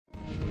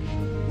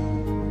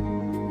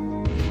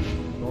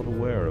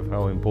of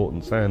how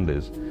important sand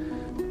is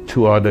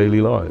to our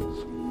daily lives.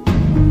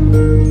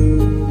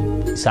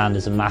 Sand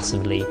is a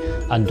massively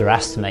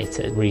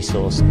underestimated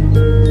resource.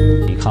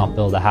 You can't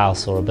build a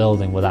house or a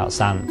building without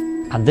sand.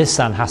 And this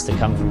sand has to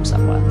come from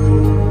somewhere.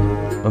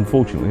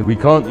 Unfortunately, we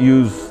can't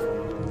use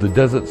the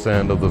desert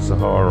sand of the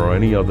Sahara or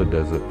any other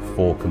desert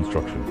for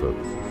construction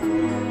purposes.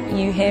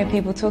 You hear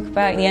people talk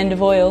about the end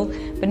of oil,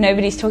 but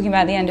nobody's talking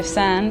about the end of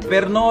sand.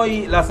 Per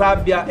noi la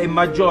sabbia è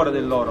maggiore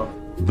dell'oro.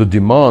 The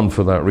demand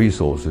for that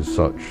resource is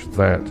such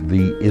that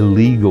the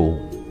illegal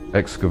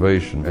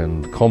excavation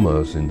and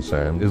commerce in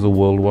sand is a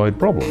worldwide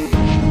problem.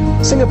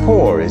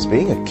 Singapore is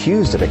being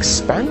accused of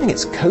expanding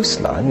its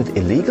coastline with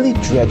illegally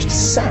dredged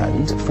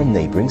sand from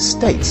neighbouring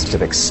states.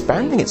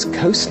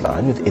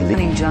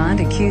 Mining giant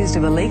accused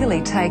of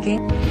illegally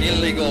taking.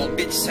 Illegal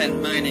beach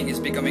sand mining is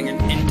becoming an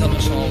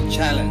international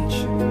challenge.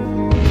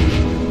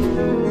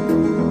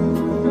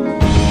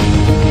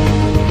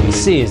 The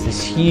sea is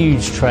this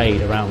huge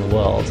trade around the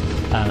world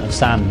of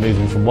sand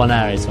moving from one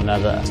area to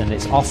another, and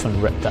it's often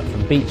ripped up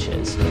from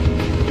beaches.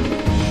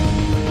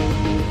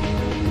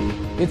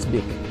 It's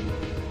big.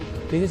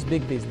 This is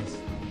big business.